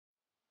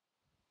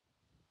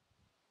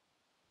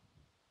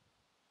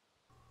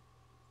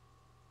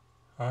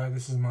Hi,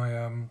 this is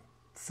my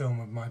film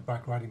of my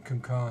bike riding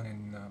Cwmcarn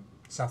in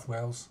South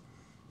Wales.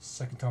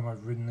 Second time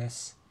I've ridden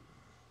this,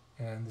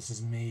 and this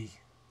is me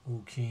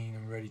all keen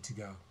and ready to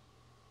go.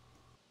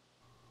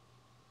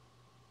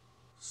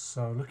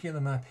 So looking at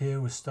the map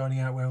here, we're starting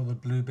out where all the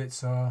blue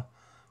bits are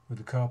with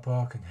the car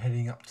park and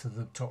heading up to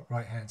the top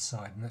right hand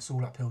side, and that's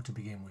all uphill to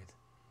begin with.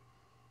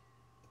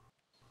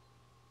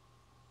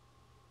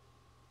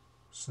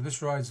 So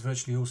this ride's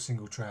virtually all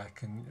single track,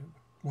 and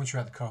once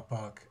you're at the car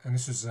park, and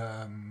this was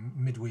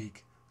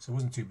midweek, so it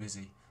wasn't too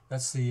busy.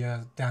 That's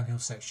the downhill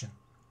section,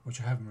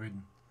 which I haven't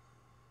ridden.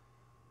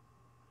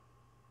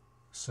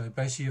 So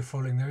basically you're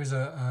following, there is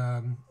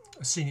a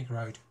scenic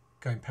road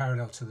going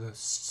parallel to the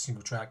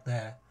single track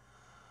there.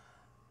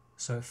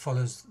 So it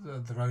follows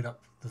the road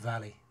up the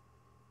valley.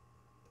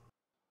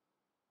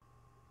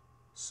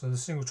 So the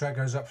single track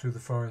goes up through the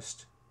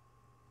forest.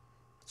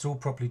 It's all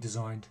properly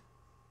designed.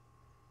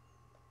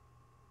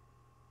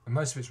 And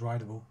most of it's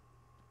rideable.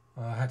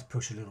 I had to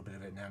push a little bit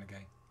of it now and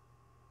again.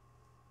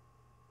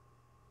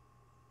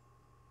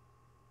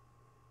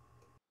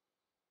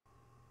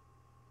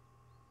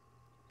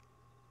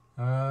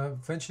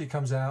 Eventually it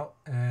comes out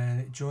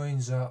and it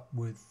joins up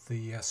with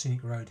the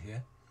scenic road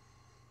here.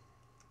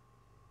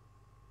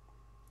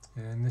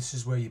 And this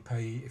is where you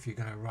pay if you're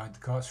going to ride the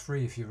car. It's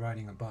free if you're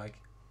riding a bike.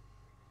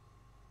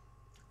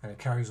 And it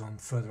carries on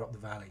further up the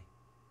valley.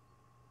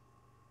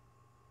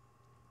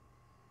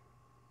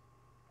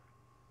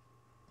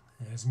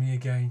 There's me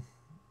again.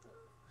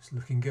 It's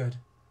looking good.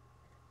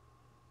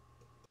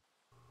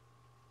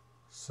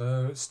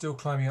 So it's still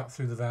climbing up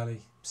through the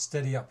valley,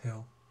 steady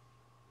uphill,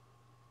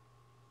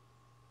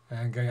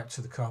 and going up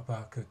to the car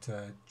park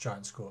at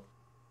Giant's Court.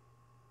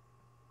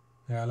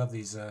 Yeah, I love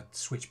these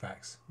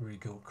switchbacks, really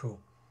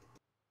cool.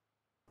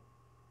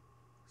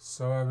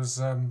 So I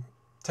was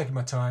taking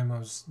my time, I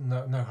was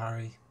no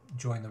hurry,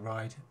 enjoying the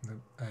ride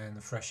and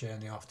the fresh air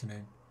in the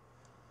afternoon.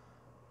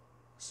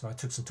 So I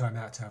took some time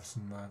out to have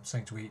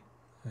something to eat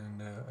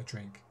and a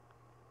drink.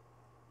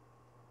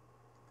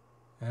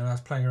 And I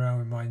was playing around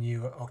with my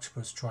new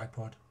octopus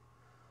tripod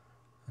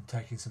and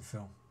taking some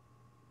film.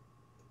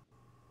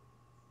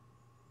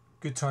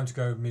 Good time to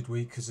go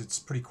midweek because it's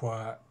pretty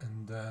quiet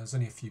and there's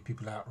only a few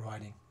people out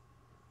riding.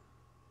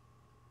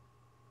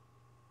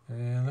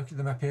 And look at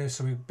the map here,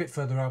 so we're a bit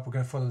further up, we're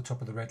going to follow the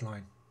top of the red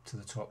line to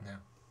the top now.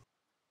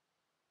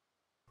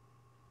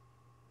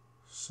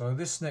 So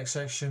this next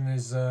section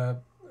is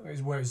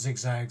where it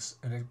zigzags,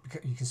 and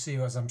you can see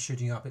as I'm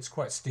shooting up, it's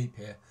quite steep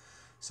here.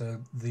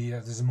 So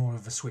there's more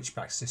of a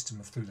switchback system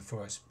through the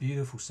forest.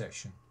 Beautiful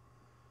section.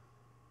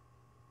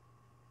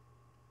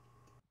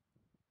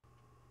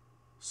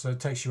 So it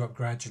takes you up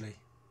gradually.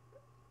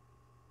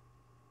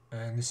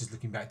 And this is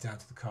looking back down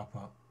to the car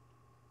park.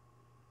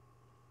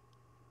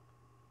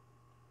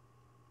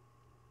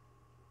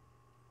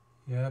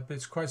 Yeah, but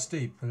it's quite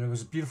steep. And it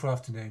was a beautiful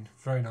afternoon.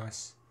 Very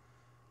nice.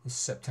 It's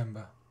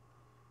September.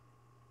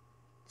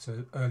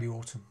 So early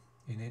autumn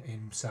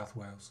in South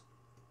Wales.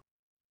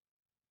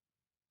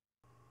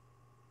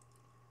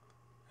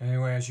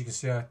 Anyway, as you can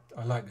see, I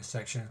like this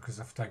section because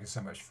I've taken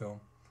so much film.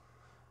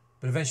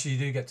 But eventually you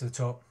do get to the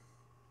top.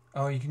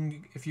 Oh, you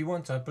can, if you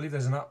want, I believe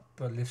there's an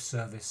uplift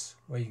service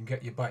where you can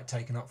get your bike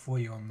taken up for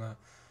you on the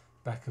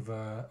back of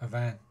a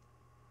van.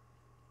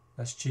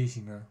 That's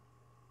cheating though.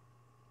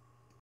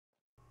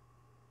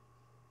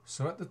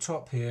 So at the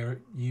top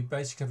here, you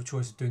basically have a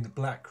choice of doing the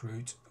black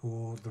route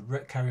or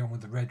carry on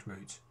with the red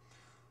route.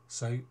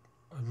 So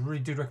I really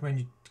do recommend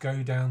you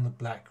go down the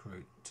black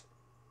route.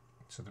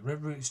 So the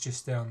red route is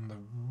just down the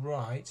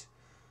right.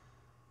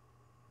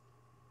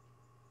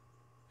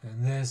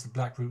 And there's the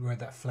black route where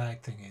that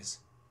flag thing is.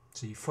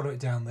 So you follow it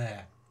down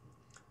there.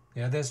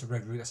 Yeah, there's the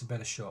red route, that's a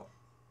better shot.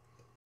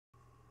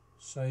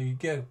 So you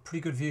get a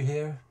pretty good view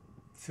here.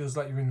 Feels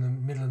like you're in the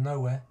middle of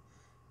nowhere,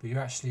 but you're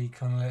actually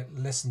kind of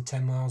less than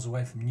 10 miles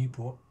away from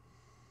Newport.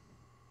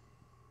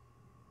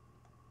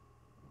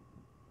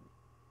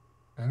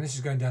 And this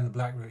is going down the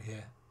black route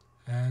here.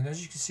 And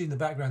as you can see in the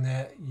background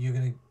there,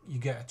 you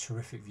get a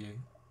terrific view.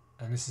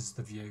 And this is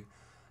the view.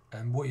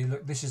 And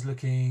this is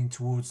looking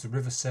towards the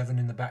River Severn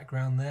in the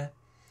background there,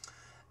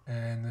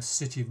 and the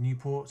city of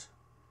Newport.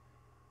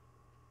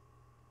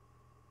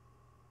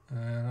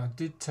 And I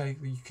did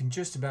you can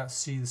just about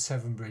see the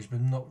Severn Bridge,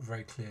 but not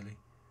very clearly.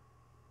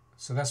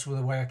 So that's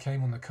the way I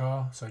came on the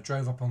car. So I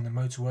drove up on the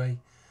motorway and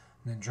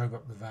then drove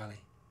up the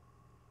valley.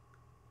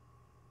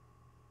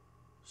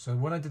 So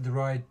when I did the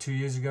ride 2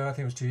 years ago, I think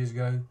it was 2 years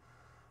ago,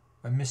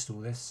 I missed all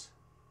this.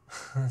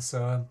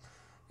 So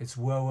it's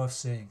well worth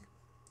seeing.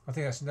 I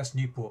think that's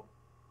Newport.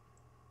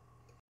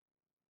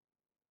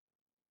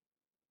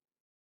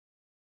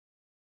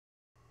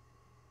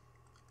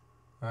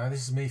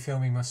 This is me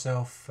filming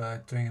myself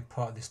doing a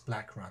part of this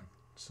black run.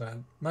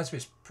 So most of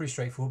it's pretty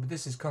straightforward, but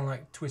this is kind of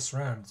like twists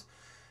around.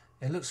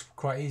 It looks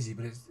quite easy,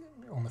 but it's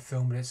on the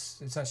film, but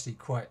it's actually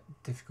quite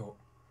difficult.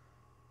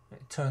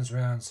 It turns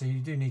around, so you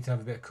do need to have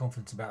a bit of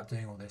confidence about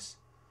doing all this.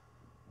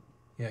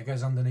 Yeah, it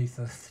goes underneath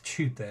the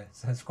tube there,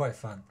 so it's quite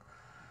fun.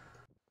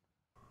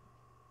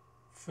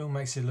 Film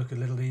makes it look a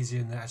little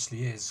easier than it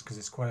actually is, because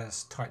it's quite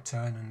a tight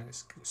turn and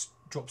it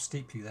drops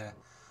steeply there,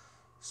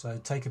 so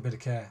take a bit of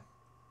care.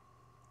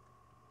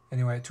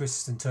 Anyway, it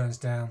twists and turns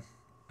down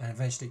and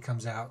eventually it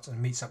comes out and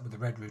meets up with the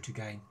red route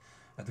again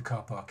at the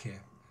car park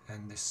here,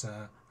 and this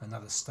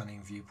another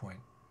stunning viewpoint.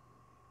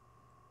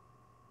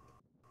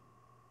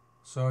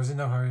 So I was in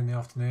no hurry in the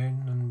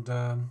afternoon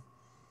and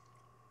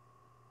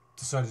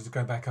decided to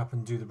go back up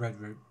and do the red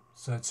route.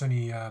 So it's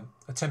only a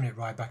 10-minute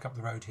ride back up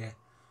the road here,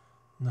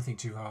 nothing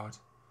too hard,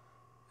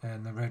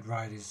 and the red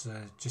ride is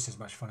just as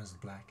much fun as the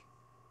black.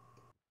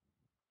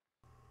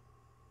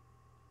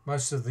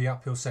 Most of the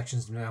uphill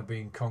sections are now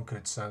being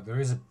conquered, so there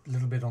is a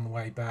little bit on the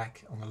way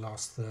back on the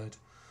last third,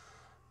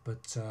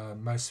 but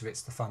most of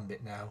it's the fun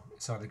bit now.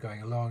 It's either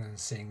going along and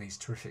seeing these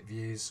terrific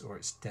views, or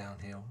it's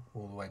downhill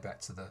all the way back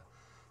to the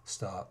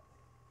start.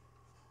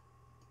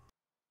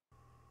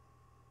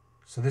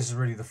 So this is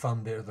really the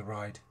fun bit of the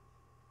ride,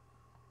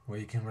 where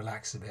you can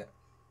relax a bit.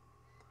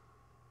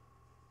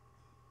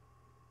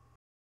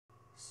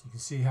 So you can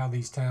see how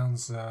these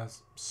towns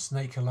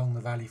snake along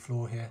the valley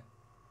floor here.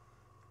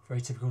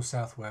 Very typical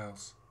South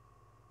Wales.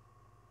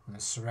 And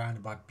it's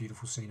surrounded by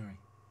beautiful scenery.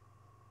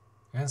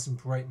 And some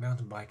great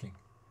mountain biking.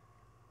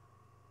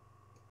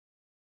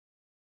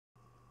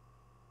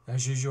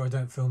 As usual, I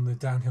don't film the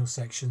downhill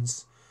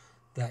sections.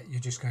 That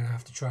you're just going to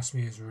have to trust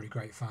me is really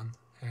great fun,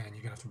 and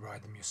you're going to have to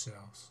ride them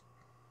yourselves.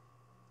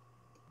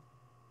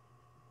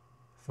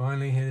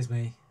 Finally, here's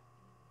me.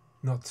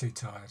 Not too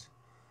tired.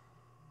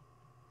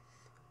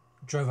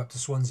 Drove up to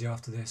Swansea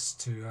after this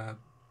to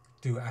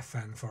do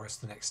Afan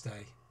Forest the next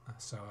day,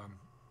 so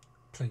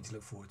plenty to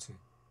look forward to.